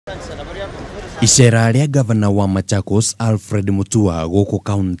Icera rĩa Ngavana wa Machakos Alfred Mutua gũkũ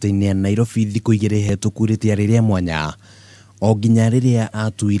kaunti-inĩ ya Nairobi thikũ igĩrĩ hetũku rĩtĩa rĩa mwanya o nginya rĩrĩa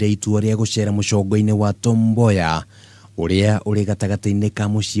atuire itua rĩa gũcera mũcongo-inĩ wa Tom Mboya ũrĩa ũrĩ gatagatĩ-inĩ ka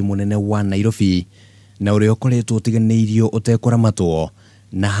mũciĩ mũnene wa Nairobi na ũrĩa ũkoretwo ũtiganĩirio ũtekũramatwo,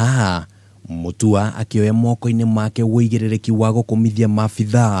 na haha Mutua akĩoya moko-inĩ make wĩigĩrĩrĩki wa gũkũmithia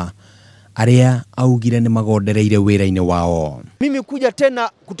maabithaa aria augire ni magondereire wĩra-inĩ wao. Mimi kuja tena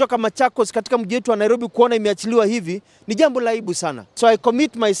kutoka Machakos katika mji wetu wa Nairobi kuona imeachiliwa hivi ni jambo la aibu sana. So I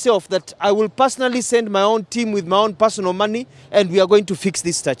commit myself that I will personally send my own team with my own personal money and we are going to fix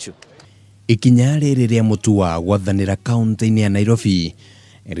this statue. Ikinya rĩrĩ rĩa Mutua gwathanĩra kaunti-inĩ ya Nairobi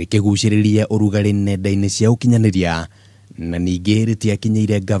rĩkĩgucĩrĩria ũrugarĩ nenda-inĩ cia ũkinyanĩria na ningĩ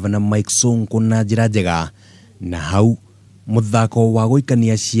rĩtiakinyĩire Ngavana Mike Sonko na njĩra njega, na hau muthako wa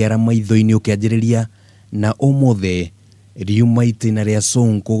gũikania ciara maitho-inĩ ũkĩanjĩrĩria na ũmũthĩ riuma itĩna rĩa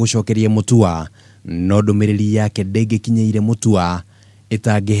Sonko gũcokeria Mutua no ndũmĩrĩri yake ndĩngĩkinyĩire Mutua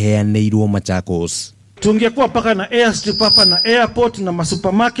ĩtangĩheanĩirwo Machakos. Tungekuwa paka na airstrip hapa na airport na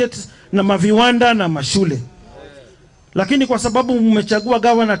masupermarket na maviwanda na mashule, lakini kwa sababu mmechagua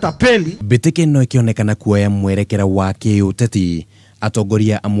gavana tapeli. Mbĩtĩka ĩno ĩkĩonekana kuoya mwerekera wa kiuteti,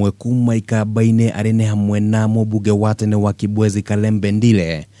 atongoria amwe kuma ikamba-inĩ arĩ nĩ hamwe na mũmbunge wa tene wa Kibwezi Kalembe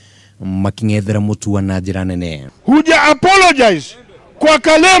Ndile making'ethera Mutua na njĩra nene. Huja apologize kwa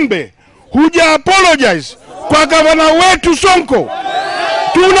Kalembe, huja apologize kwa gavana wetu Sonko,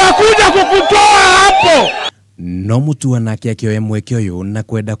 tunakuja kukutoa hapo. No Mutua nake akĩoya mweke ũyũ na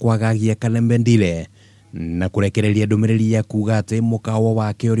kwenda kwagagia Kalembe Ndile na kũrekereria ndũmĩrĩri ya kuga atĩ mũkawa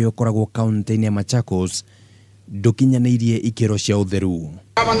wake ũrĩa ũkoragwo kaunti-inĩ ya Machakos ndukinyanĩirie ikĩro cia ũtheru.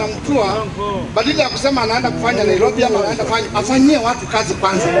 Gavana Mutua badala ya kusema anaenda kufanya Nairobi ama anaenda afanyie watu kazi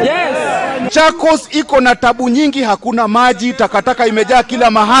kwanza. Yes. Machakos iko na tabu nyingi, hakuna maji, takataka imejaa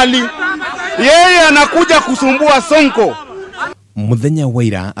kila mahali. Yeye anakuja kusumbua Sonko. Muthenya wa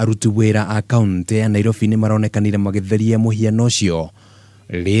ira aruti wĩra a kaunti ya Nairobi nĩ maronekanire magĩtheria mũhiano ũcio,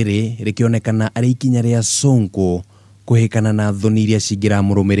 rĩrĩ rĩkĩonekana arĩ ikinya rĩa Sonko kuhekana na thoni iria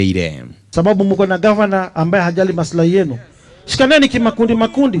cingĩramũrũmĩrĩire. Sababu mko na gavana ambaye hajali maslahi yenu. Shikaneni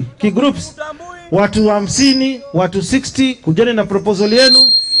kimakundi, kigroups, watu 50, watu 60, kujeni na proposal yenu.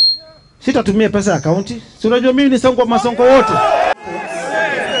 Sitatumia pesa ya kaunti. Si unajua mimi ni Sonko masonko wote.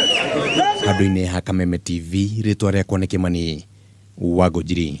 Handũ-inĩ ha Kameme TV rĩtwa rĩakwa nĩ Kĩmani wa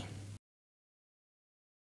Gũnjiri.